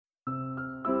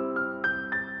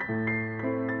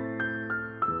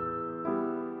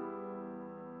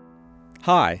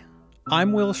Hi,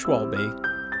 I'm Will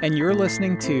Schwalbe, and you're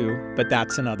listening to But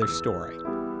That's Another Story.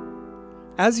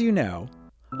 As you know,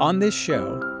 on this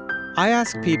show, I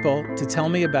ask people to tell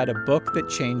me about a book that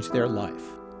changed their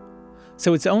life.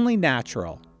 So it's only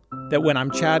natural that when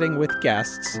I'm chatting with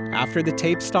guests after the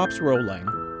tape stops rolling,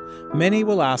 many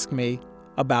will ask me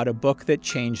about a book that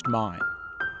changed mine.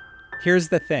 Here's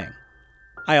the thing,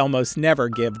 I almost never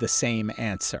give the same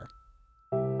answer.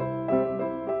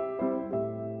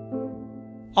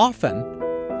 Often,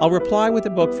 I'll reply with a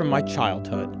book from my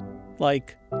childhood,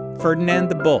 like Ferdinand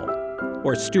the Bull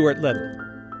or Stuart Little.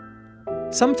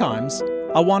 Sometimes,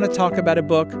 I'll want to talk about a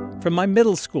book from my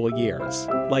middle school years,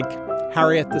 like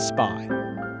Harriet the Spy.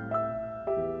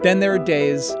 Then there are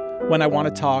days when I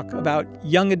want to talk about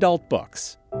young adult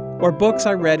books, or books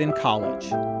I read in college,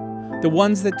 the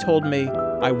ones that told me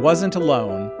I wasn't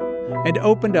alone and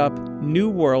opened up new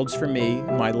worlds for me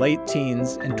in my late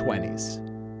teens and 20s.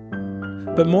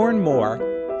 But more and more,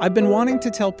 I've been wanting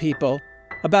to tell people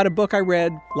about a book I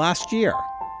read last year,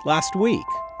 last week,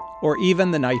 or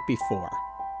even the night before.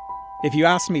 If you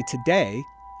asked me today,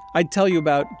 I'd tell you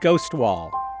about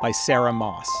Ghostwall by Sarah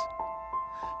Moss.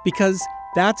 Because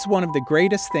that's one of the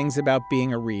greatest things about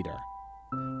being a reader.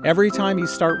 Every time you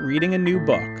start reading a new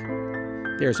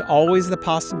book, there's always the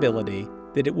possibility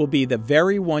that it will be the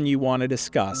very one you want to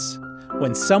discuss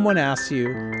when someone asks you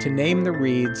to name the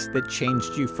reads that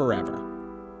changed you forever.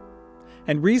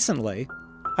 And recently,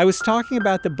 I was talking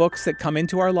about the books that come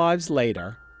into our lives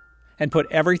later and put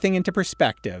everything into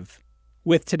perspective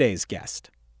with today's guest.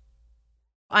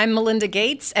 I'm Melinda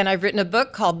Gates, and I've written a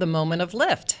book called The Moment of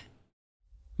Lift.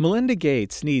 Melinda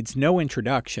Gates needs no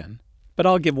introduction, but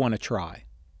I'll give one a try.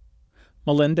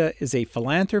 Melinda is a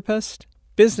philanthropist,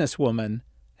 businesswoman,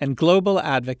 and global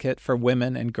advocate for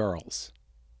women and girls.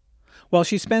 While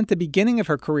she spent the beginning of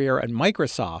her career at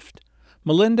Microsoft,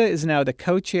 Melinda is now the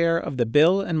co-chair of the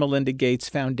Bill and Melinda Gates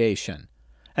Foundation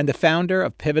and the founder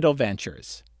of Pivotal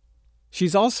Ventures.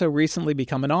 She's also recently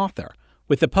become an author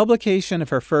with the publication of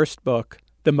her first book,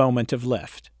 The Moment of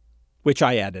Lift, which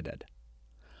I edited.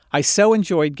 I so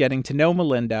enjoyed getting to know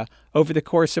Melinda over the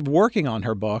course of working on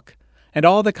her book and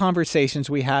all the conversations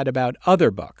we had about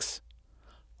other books,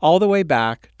 all the way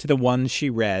back to the ones she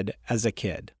read as a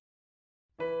kid.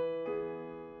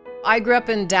 I grew up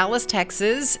in Dallas,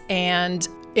 Texas, and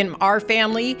in our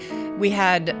family, we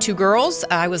had two girls.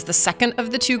 I was the second of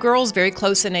the two girls, very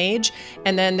close in age,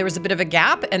 and then there was a bit of a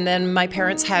gap, and then my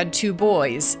parents had two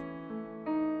boys.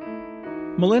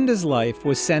 Melinda's life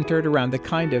was centered around the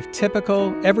kind of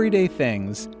typical, everyday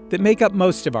things that make up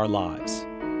most of our lives.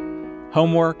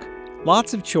 Homework,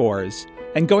 lots of chores,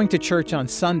 and going to church on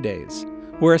Sundays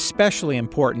were especially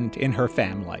important in her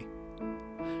family.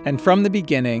 And from the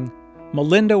beginning,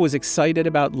 Melinda was excited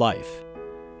about life.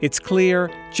 It's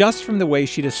clear just from the way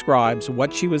she describes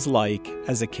what she was like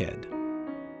as a kid.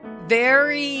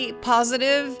 Very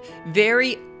positive,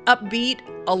 very upbeat,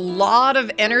 a lot of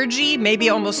energy, maybe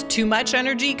almost too much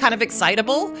energy, kind of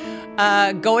excitable.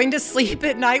 Going to sleep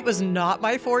at night was not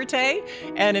my forte.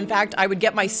 And in fact, I would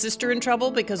get my sister in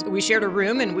trouble because we shared a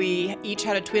room and we each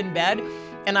had a twin bed.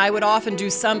 And I would often do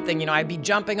something, I'd be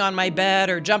jumping on my bed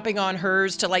or jumping on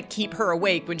hers to keep her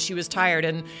awake when she was tired.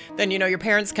 And then, your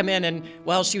parents come in and,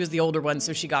 well, she was the older one,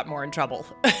 so she got more in trouble.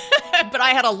 But I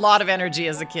had a lot of energy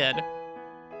as a kid.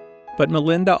 But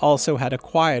Melinda also had a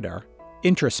quieter,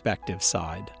 introspective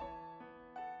side.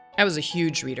 I was a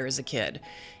huge reader as a kid.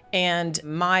 And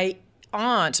my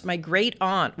great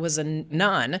aunt was a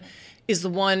nun, is the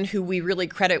one who we really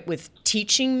credit with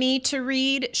teaching me to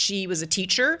read. She was a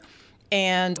teacher.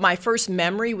 And my first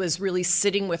memory was really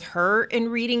sitting with her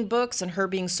and reading books and her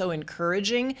being so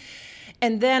encouraging.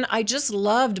 And then I just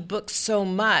loved books so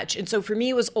much. And so for me,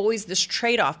 it was always this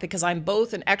trade-off because I'm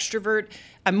both an extrovert.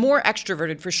 I'm more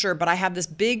extroverted for sure, but I have this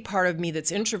big part of me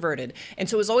that's introverted. And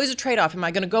so it was always a trade-off. Am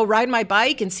I going to go ride my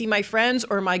bike and see my friends,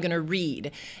 or am I going to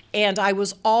read? And I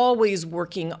was always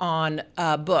working on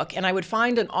a book. And I would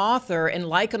find an author and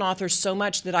like an author so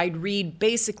much that I'd read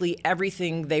basically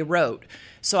everything they wrote.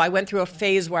 So I went through a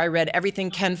phase where I read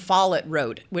everything Ken Follett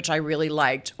wrote, which I really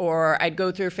liked. Or I'd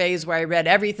go through a phase where I read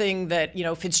everything that,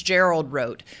 Fitzgerald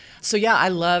wrote. So yeah, I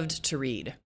loved to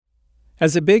read.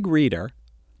 As a big reader,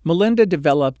 Melinda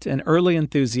developed an early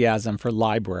enthusiasm for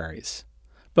libraries,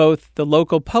 both the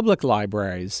local public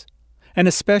libraries and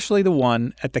especially the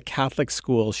one at the Catholic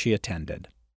school she attended.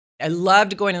 I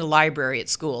loved going to the library at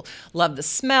school. Loved the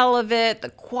smell of it, the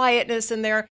quietness in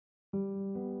there.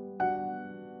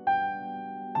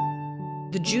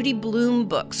 The Judy Blume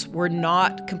books were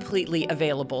not completely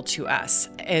available to us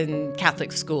in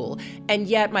Catholic school. And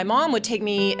yet my mom would take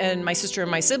me and my sister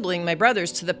and my sibling, my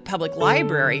brothers, to the public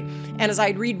library. And as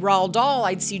I'd read Roald Dahl,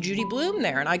 I'd see Judy Blume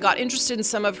there. And I got interested in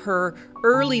some of her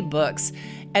early books.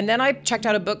 And then I checked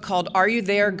out a book called Are You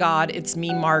There, God? It's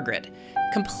Me, Margaret.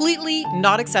 Completely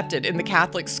not accepted in the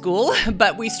Catholic school,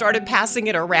 but we started passing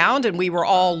it around and we were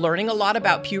all learning a lot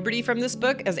about puberty from this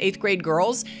book as 8th grade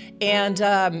girls. And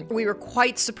we were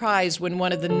quite surprised when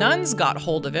one of the nuns got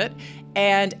hold of it.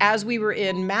 And as we were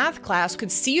in math class,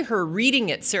 could see her reading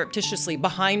it surreptitiously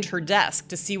behind her desk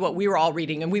to see what we were all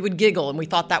reading. And we would giggle and we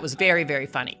thought that was very, very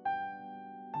funny.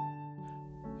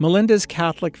 Melinda's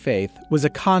Catholic faith was a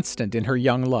constant in her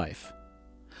young life.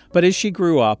 But as she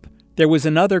grew up, there was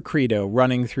another credo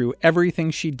running through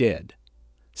everything she did: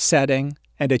 setting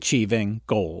and achieving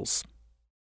goals.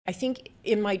 I think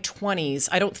in my 20s,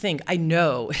 I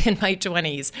know in my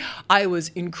 20s, I was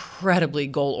incredibly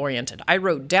goal-oriented. I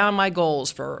wrote down my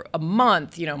goals for a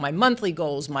month, my monthly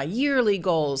goals, my yearly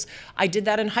goals. I did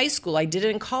that in high school. I did it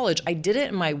in college. I did it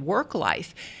in my work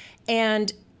life.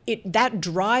 And that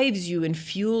drives you and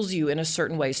fuels you in a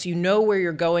certain way. So you know where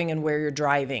you're going and where you're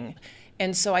driving.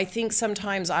 And so I think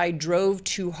sometimes I drove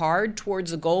too hard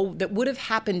towards a goal that would have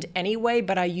happened anyway,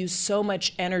 but I used so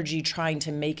much energy trying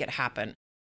to make it happen.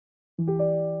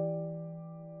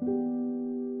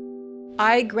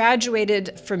 I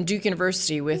graduated from Duke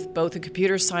University with both a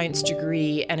computer science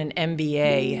degree and an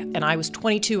MBA, and I was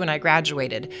 22 when I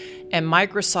graduated. And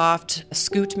Microsoft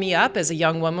scooped me up as a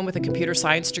young woman with a computer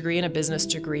science degree and a business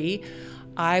degree.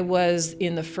 I was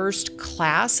in the first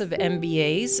class of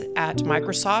MBAs at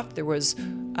Microsoft. There was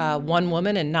 1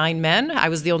 woman and 9 men. I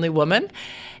was the only woman.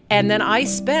 And then I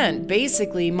spent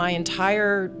basically my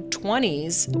entire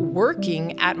 20s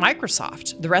working at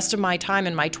Microsoft, the rest of my time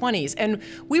in my 20s. And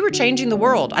we were changing the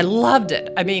world. I loved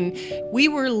it. I mean, we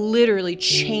were literally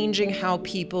changing how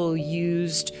people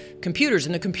used computers,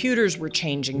 and the computers were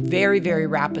changing very, very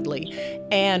rapidly.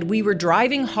 And we were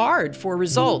driving hard for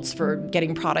results, for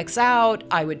getting products out.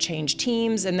 I would change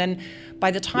teams. And then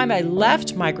by the time I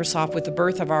left Microsoft with the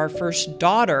birth of our first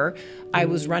daughter, I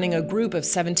was running a group of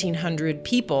 1,700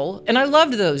 people, and I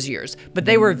loved those years, but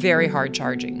they were very hard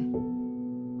charging.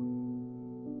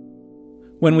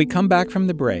 When we come back from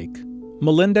the break,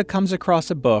 Melinda comes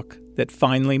across a book that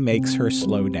finally makes her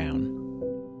slow down.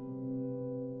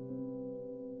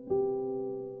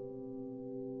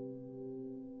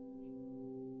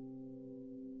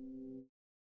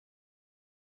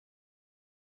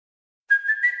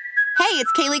 Hey,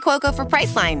 it's Kaylee Cuoco for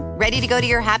Priceline. Ready to go to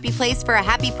your happy place for a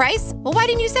happy price? Well, why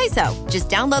didn't you say so? Just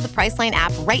download the Priceline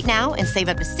app right now and save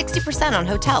up to 60% on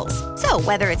hotels. So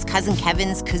whether it's Cousin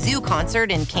Kevin's Kazoo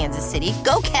Concert in Kansas City,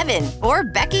 go Kevin, or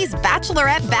Becky's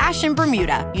Bachelorette Bash in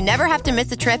Bermuda, you never have to miss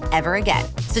a trip ever again.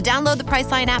 So download the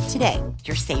Priceline app today.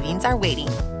 Your savings are waiting.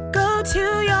 Go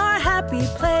to your happy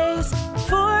place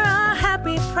for a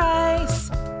happy price.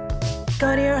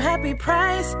 Go to your happy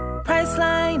price,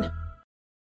 Priceline.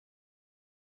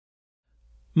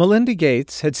 Melinda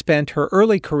Gates had spent her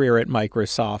early career at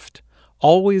Microsoft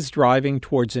always driving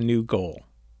towards a new goal.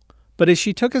 But as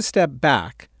she took a step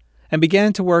back and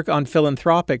began to work on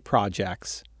philanthropic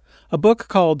projects, a book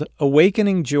called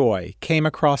Awakening Joy came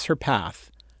across her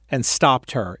path and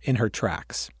stopped her in her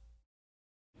tracks.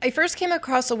 I first came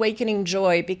across Awakening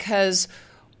Joy because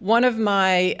one of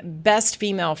my best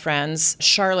female friends,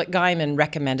 Charlotte Guyman,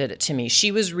 recommended it to me.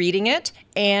 She was reading it,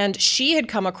 and she had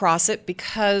come across it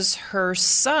because her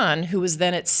son, who was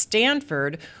then at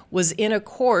Stanford, was in a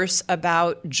course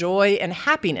about joy and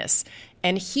happiness.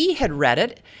 And he had read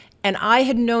it, and I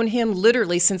had known him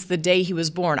literally since the day he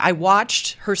was born. I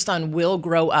watched her son, Will,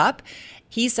 grow up.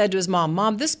 He said to his mom,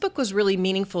 "Mom, this book was really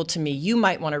meaningful to me. You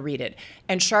might want to read it."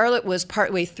 And Charlotte was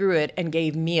partway through it and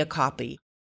gave me a copy.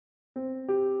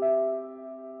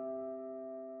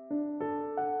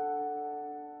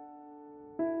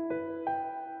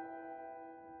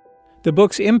 The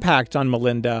book's impact on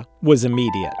Melinda was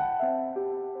immediate.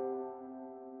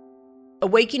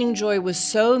 Awakening Joy was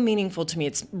so meaningful to me.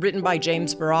 It's written by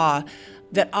James Barra,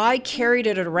 that I carried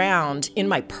it around in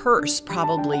my purse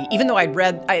probably, even though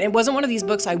it wasn't one of these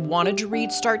books I wanted to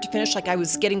read start to finish. Like, I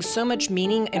was getting so much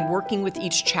meaning and working with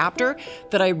each chapter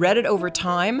that I read it over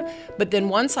time. But then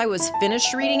once I was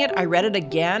finished reading it, I read it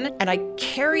again, and I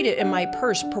carried it in my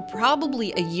purse for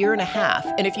probably a year and a half.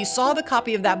 And if you saw the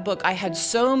copy of that book, I had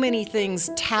so many things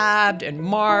tabbed and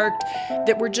marked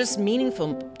that were just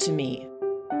meaningful to me.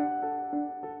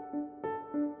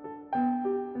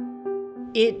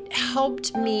 It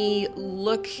helped me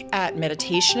look at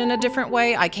meditation in a different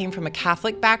way. I came from a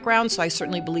Catholic background, so I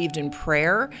certainly believed in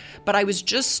prayer, but I was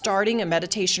just starting a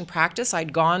meditation practice.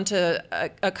 I'd gone to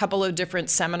a couple of different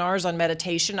seminars on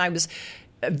meditation. I was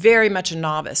very much a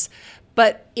novice,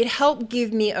 but it helped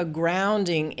give me a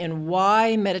grounding in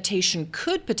why meditation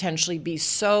could potentially be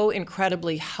so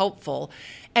incredibly helpful,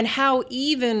 and how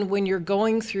even when you're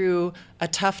going through a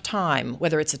tough time,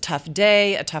 whether it's a tough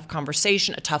day, a tough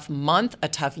conversation, a tough month, a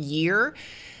tough year,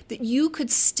 that you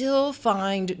could still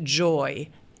find joy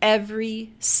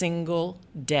every single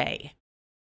day.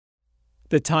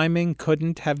 The timing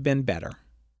couldn't have been better.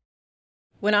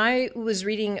 When I was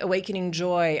reading Awakening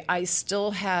Joy, I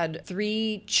still had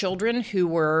 3 children who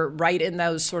were right in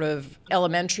those sort of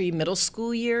elementary, middle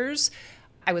school years.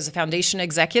 I was a foundation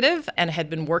executive and had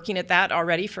been working at that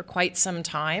already for quite some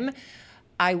time.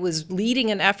 I was leading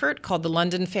an effort called the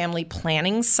London Family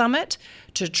Planning Summit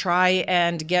to try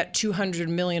and get 200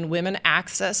 million women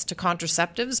access to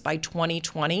contraceptives by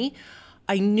 2020.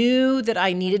 I knew that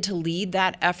I needed to lead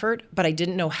that effort, but I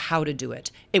didn't know how to do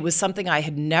it. It was something I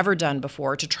had never done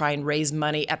before, to try and raise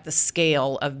money at the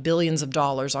scale of billions of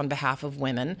dollars on behalf of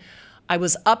women. I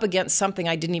was up against something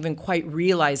I didn't even quite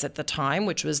realize at the time,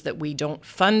 which was that we don't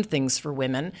fund things for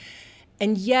women.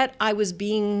 And yet I was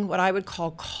being what I would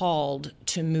call called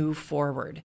to move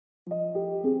forward.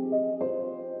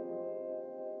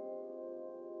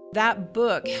 That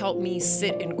book helped me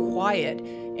sit in quiet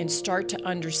and start to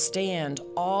understand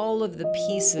all of the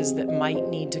pieces that might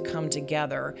need to come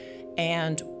together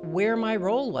and where my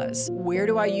role was. Where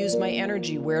do I use my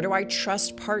energy? Where do I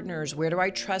trust partners? Where do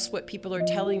I trust what people are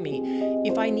telling me?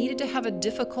 If I needed to have a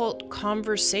difficult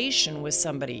conversation with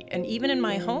somebody, and even in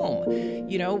my home,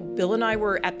 Bill and I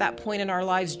were at that point in our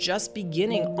lives just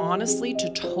beginning, honestly, to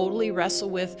totally wrestle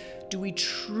with, do we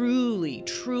truly,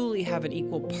 truly have an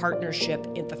equal partnership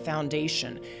at the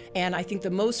foundation? And I think the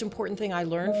most important thing I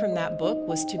learned from that book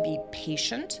was to be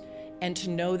patient and to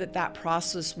know that that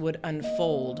process would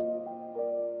unfold.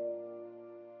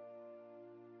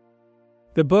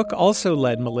 The book also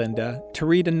led Melinda to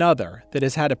read another that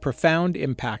has had a profound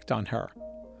impact on her,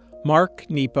 Mark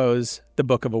Nepo's The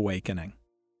Book of Awakening.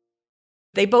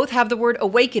 They both have the word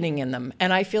awakening in them,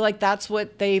 and I feel like that's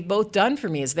what they've both done for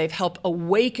me, is they've helped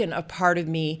awaken a part of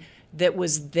me that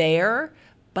was there,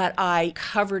 but I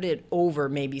covered it over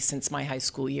maybe since my high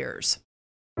school years.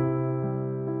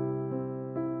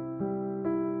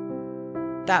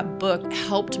 That book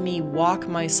helped me walk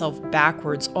myself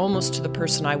backwards almost to the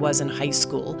person I was in high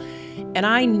school. And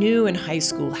I knew in high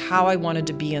school how I wanted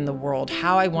to be in the world,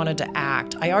 how I wanted to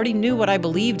act. I already knew what I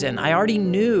believed in. I already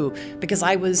knew, because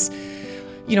I had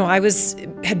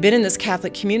been in this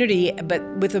Catholic community, but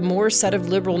with a more set of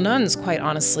liberal nuns, quite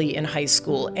honestly, in high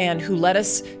school, and who let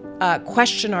us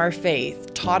question our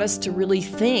faith, taught us to really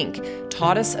think,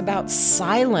 taught us about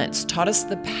silence, taught us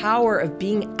the power of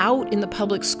being out in the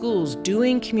public schools,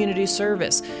 doing community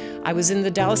service. I was in the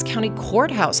Dallas County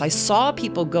Courthouse. I saw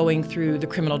people going through the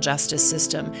criminal justice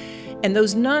system. And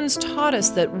those nuns taught us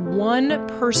that one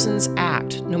person's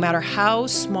act, no matter how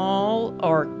small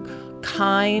or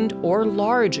kind or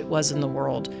large it was in the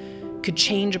world, could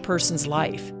change a person's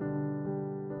life.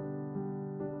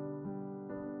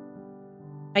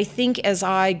 I think as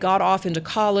I got off into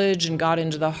college and got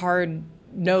into the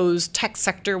hard-nosed tech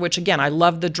sector, which again, I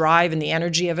love the drive and the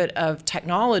energy of it, of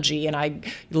technology, and I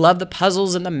love the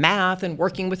puzzles and the math and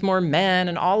working with more men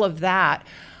and all of that,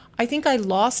 I think I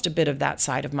lost a bit of that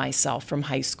side of myself from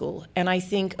high school. And I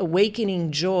think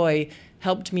Awakening Joy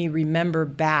helped me remember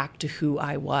back to who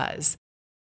I was.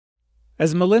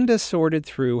 As Melinda sorted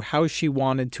through how she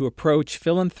wanted to approach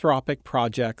philanthropic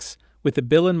projects with the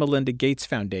Bill and Melinda Gates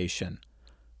Foundation,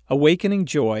 Awakening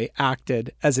Joy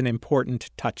acted as an important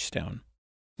touchstone.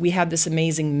 We had this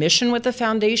amazing mission with the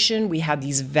foundation. We had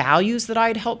these values that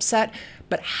I'd helped set,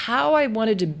 but how I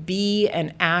wanted to be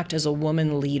and act as a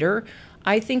woman leader,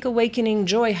 I think Awakening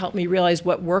Joy helped me realize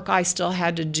what work I still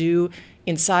had to do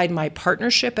inside my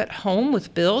partnership at home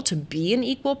with Bill to be an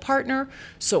equal partner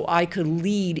so I could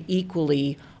lead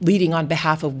equally, leading on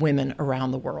behalf of women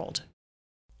around the world.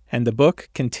 And the book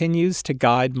continues to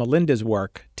guide Melinda's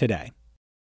work today.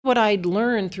 What I'd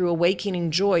learned through Awakening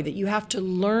Joy, that you have to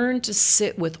learn to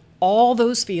sit with all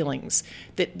those feelings,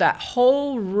 that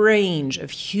whole range of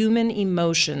human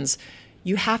emotions,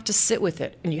 you have to sit with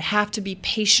it and you have to be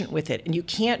patient with it. And you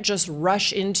can't just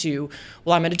rush into,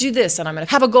 well, I'm going to do this and I'm going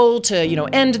to have a goal to,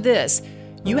 end this.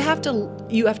 You have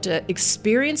to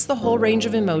experience the whole range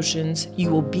of emotions. You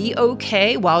will be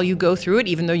okay while you go through it,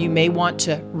 even though you may want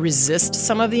to resist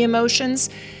some of the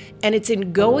emotions. And it's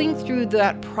in going through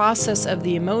that process of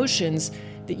the emotions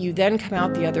that you then come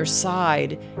out the other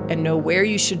side and know where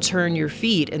you should turn your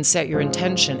feet and set your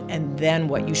intention, and then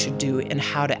what you should do and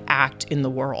how to act in the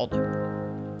world.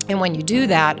 And when you do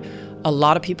that, a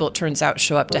lot of people, it turns out,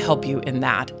 show up to help you in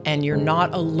that, and you're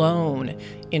not alone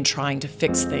in trying to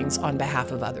fix things on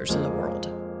behalf of others in the world.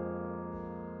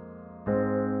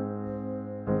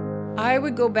 I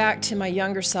would go back to my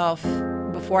younger self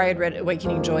before I had read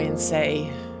Awakening Joy and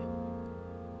say,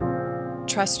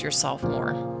 trust yourself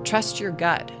more. Trust your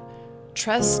gut.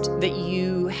 Trust that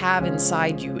you have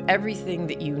inside you everything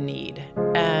that you need,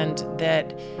 and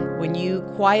that when you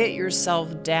quiet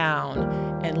yourself down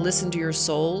and listen to your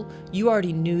soul, you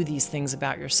already knew these things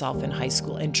about yourself in high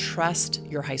school, and trust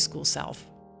your high school self.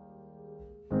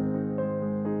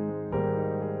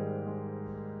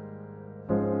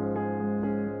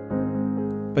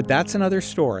 But That's Another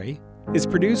Story is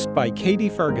produced by Katie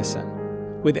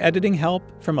Ferguson, with editing help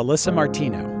from Alyssa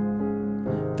Martino.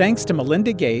 Thanks to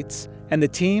Melinda Gates and the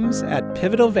teams at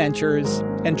Pivotal Ventures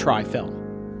and Trifilm.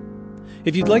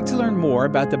 If you'd like to learn more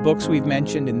about the books we've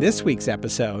mentioned in this week's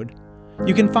episode,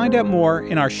 you can find out more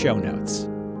in our show notes.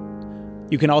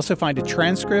 You can also find a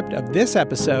transcript of this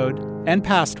episode and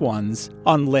past ones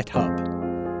on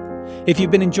LitHub. If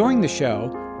you've been enjoying the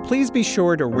show, please be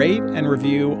sure to rate and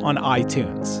review on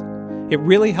iTunes. It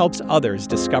really helps others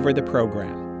discover the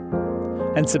program.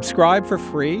 And subscribe for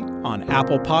free on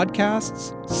Apple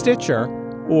Podcasts, Stitcher,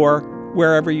 or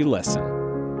wherever you listen.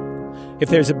 If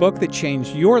there's a book that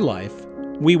changed your life,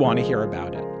 we want to hear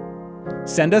about it.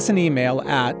 Send us an email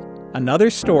at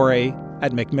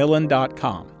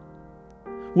anotherstory@macmillan.com.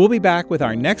 We'll be back with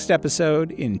our next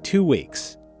episode in 2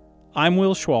 weeks. I'm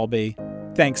Will Schwalbe.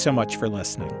 Thanks so much for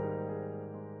listening.